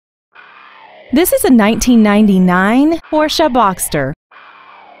This is a 1999 Porsche Boxster.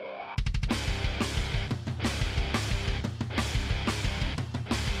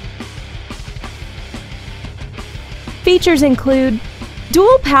 Features include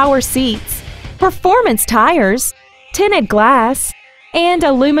dual power seats, performance tires, tinted glass, and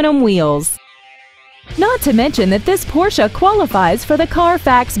aluminum wheels. Not to mention that this Porsche qualifies for the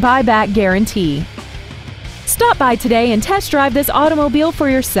Carfax buyback guarantee. Stop by today and test drive this automobile for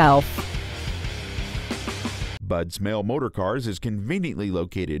yourself. Smail Motorcars is conveniently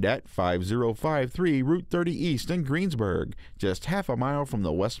located at 5053 Route 30 East in Greensburg, just half a mile from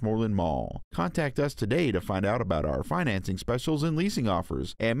the Westmoreland Mall. Contact us today to find out about our financing specials and leasing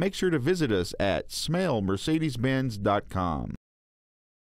offers, and make sure to visit us at smailmercedesbenz.com.